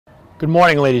Good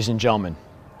morning, ladies and gentlemen.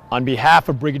 On behalf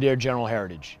of Brigadier General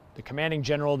Heritage, the Commanding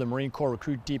General of the Marine Corps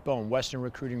Recruit Depot and Western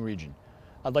Recruiting Region,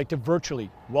 I'd like to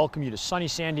virtually welcome you to sunny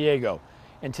San Diego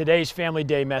and today's Family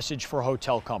Day message for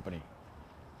Hotel Company.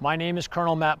 My name is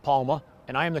Colonel Matt Palma,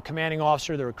 and I am the Commanding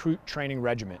Officer of the Recruit Training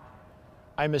Regiment.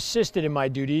 I am assisted in my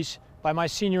duties by my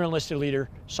Senior Enlisted Leader,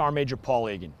 Sergeant Major Paul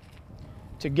Egan.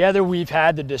 Together, we've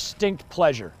had the distinct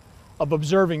pleasure of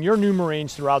observing your new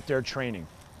Marines throughout their training.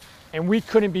 And we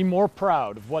couldn't be more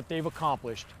proud of what they've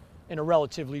accomplished in a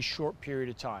relatively short period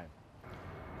of time.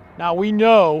 Now, we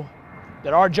know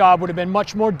that our job would have been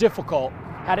much more difficult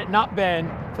had it not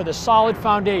been for the solid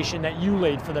foundation that you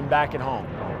laid for them back at home.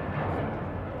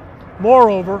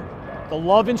 Moreover, the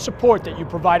love and support that you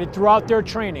provided throughout their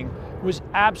training was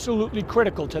absolutely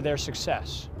critical to their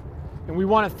success. And we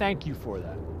want to thank you for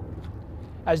that.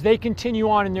 As they continue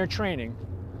on in their training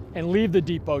and leave the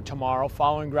depot tomorrow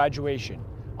following graduation,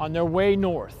 on their way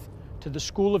north to the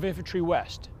School of Infantry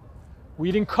West,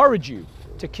 we'd encourage you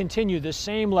to continue the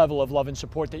same level of love and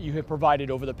support that you have provided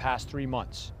over the past 3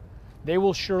 months. They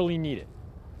will surely need it.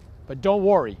 But don't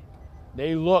worry,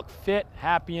 they look fit,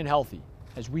 happy, and healthy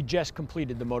as we just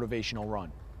completed the motivational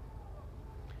run.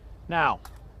 Now,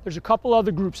 there's a couple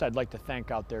other groups I'd like to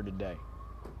thank out there today.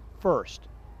 First,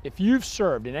 if you've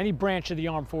served in any branch of the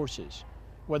armed forces,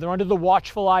 whether under the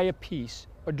watchful eye of peace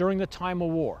or during the time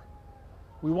of war,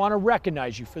 we want to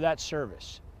recognize you for that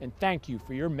service and thank you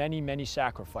for your many, many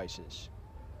sacrifices.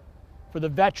 For the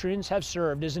veterans have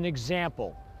served as an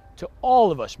example to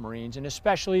all of us Marines, and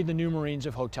especially the new Marines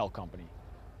of Hotel Company.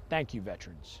 Thank you,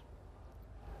 veterans.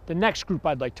 The next group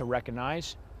I'd like to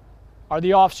recognize are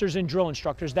the officers and drill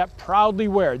instructors that proudly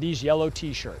wear these yellow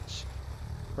t-shirts,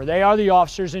 for they are the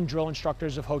officers and drill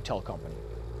instructors of Hotel Company.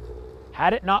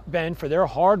 Had it not been for their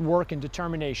hard work and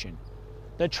determination,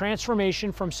 the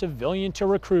transformation from civilian to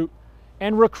recruit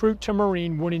and recruit to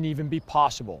Marine wouldn't even be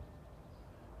possible.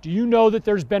 Do you know that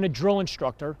there's been a drill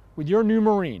instructor with your new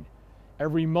Marine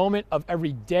every moment of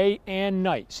every day and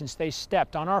night since they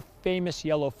stepped on our famous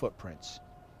yellow footprints?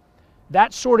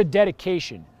 That sort of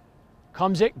dedication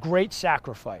comes at great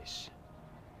sacrifice.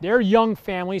 Their young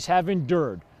families have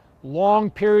endured long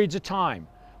periods of time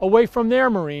away from their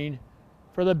Marine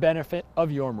for the benefit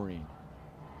of your Marine,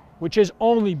 which has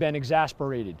only been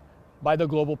exacerbated by the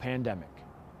global pandemic.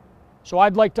 So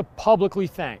I'd like to publicly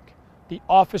thank the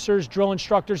officers, drill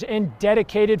instructors, and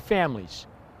dedicated families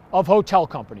of Hotel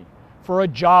Company for a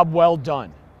job well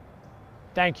done.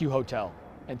 Thank you, Hotel,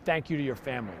 and thank you to your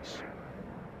families.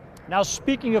 Now,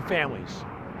 speaking of families,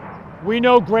 we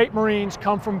know great Marines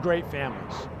come from great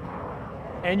families,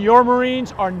 and your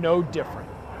Marines are no different.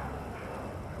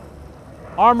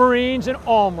 Our Marines and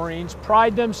all Marines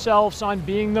pride themselves on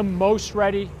being the most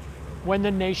ready when the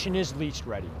nation is least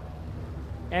ready.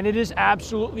 And it is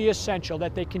absolutely essential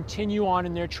that they continue on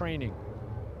in their training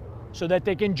so that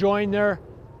they can join their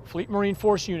Fleet Marine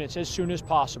Force units as soon as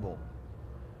possible.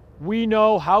 We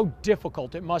know how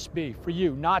difficult it must be for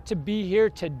you not to be here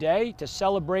today to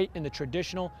celebrate in the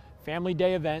traditional Family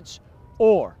Day events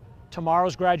or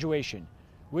tomorrow's graduation,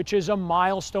 which is a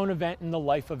milestone event in the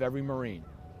life of every Marine.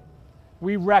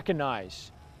 We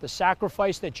recognize the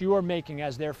sacrifice that you are making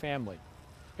as their family,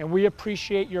 and we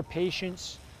appreciate your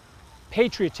patience,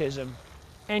 patriotism,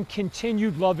 and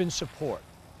continued love and support.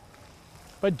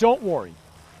 But don't worry,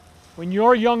 when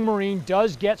your young Marine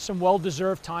does get some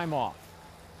well-deserved time off,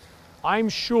 I'm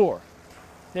sure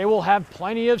they will have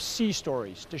plenty of sea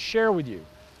stories to share with you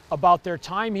about their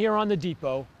time here on the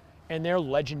depot and their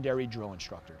legendary drill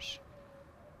instructors.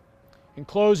 In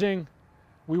closing,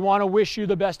 we want to wish you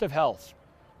the best of health.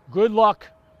 Good luck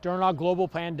during our global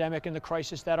pandemic and the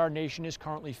crisis that our nation is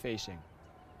currently facing.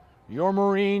 Your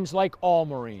Marines, like all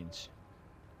Marines,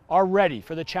 are ready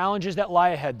for the challenges that lie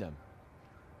ahead them.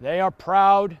 They are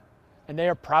proud, and they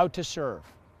are proud to serve.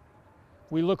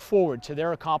 We look forward to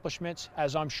their accomplishments,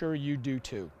 as I'm sure you do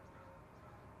too.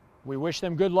 We wish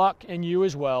them good luck, and you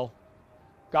as well.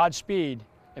 Godspeed,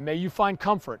 and may you find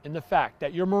comfort in the fact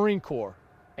that your Marine Corps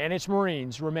and its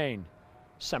Marines remain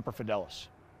Semper Fidelis.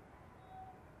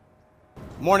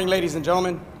 Good morning, ladies and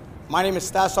gentlemen. My name is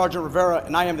Staff Sergeant Rivera,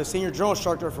 and I am the Senior Drill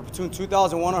Instructor for Platoon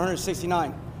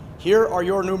 2169. Here are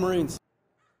your new Marines.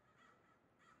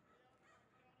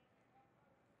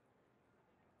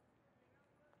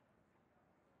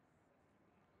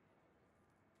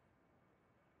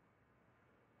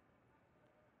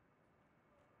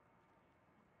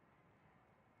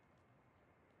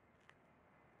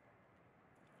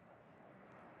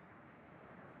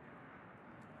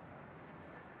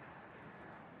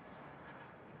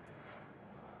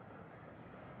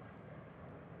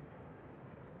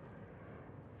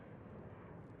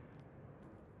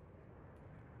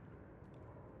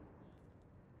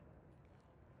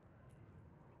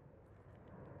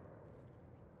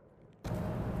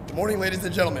 Good morning, ladies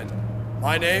and gentlemen.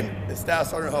 My name is Staff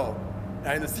Sergeant Ho, and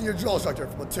I am the Senior Drill Instructor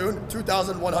for Platoon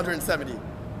 2170,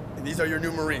 and these are your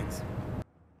new Marines.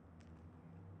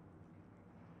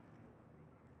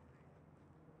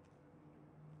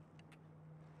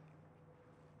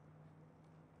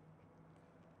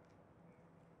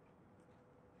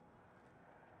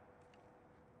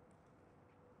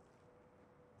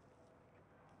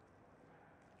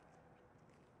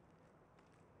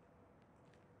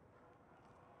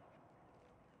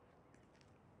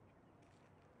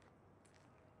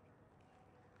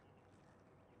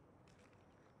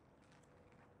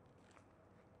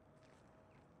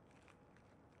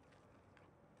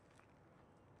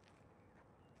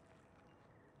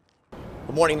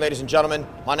 Good morning, ladies and gentlemen.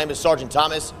 My name is Sergeant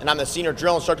Thomas, and I'm the Senior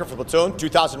Drill Instructor for Platoon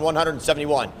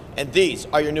 2171, and these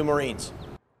are your new Marines.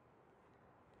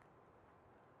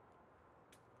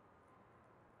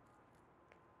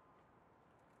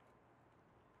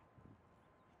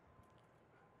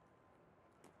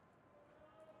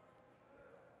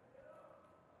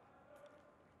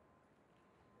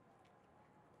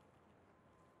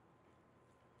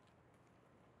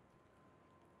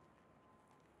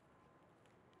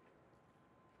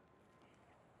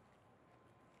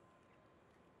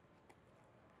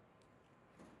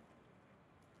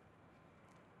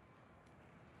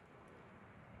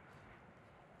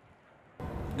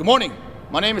 Good morning.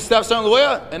 My name is Staff Sergeant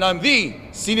Loya, and I'm the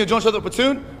Senior Joint Instructor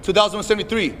Platoon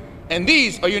 2173, and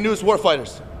these are your newest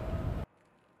warfighters.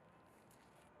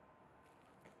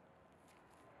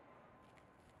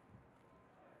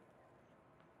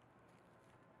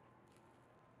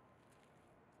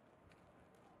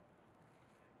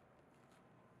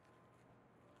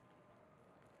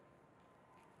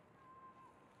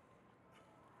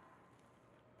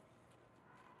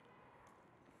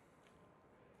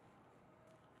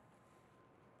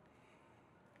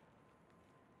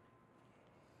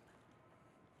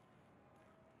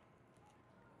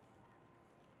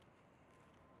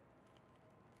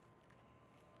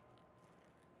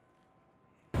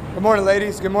 Good morning,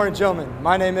 ladies. Good morning, gentlemen.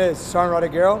 My name is Sergeant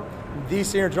Rodriguero, the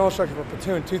Senior Drill Instructor for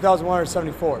Platoon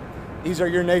 2174. These are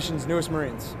your nation's newest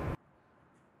Marines.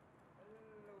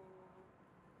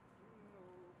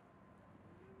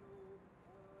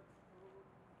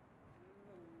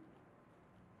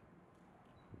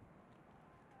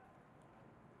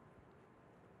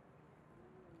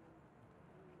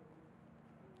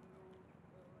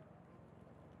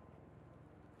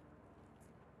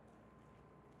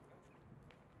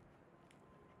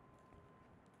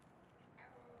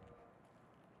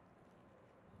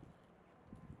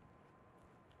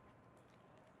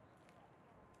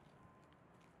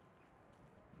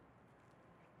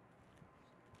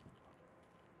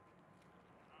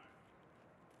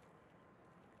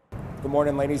 Good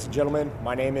morning, ladies and gentlemen.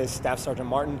 My name is Staff Sergeant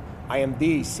Martin. I am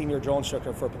the Senior Drill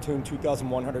Instructor for Platoon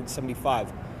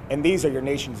 2175, and these are your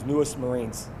nation's newest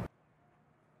Marines.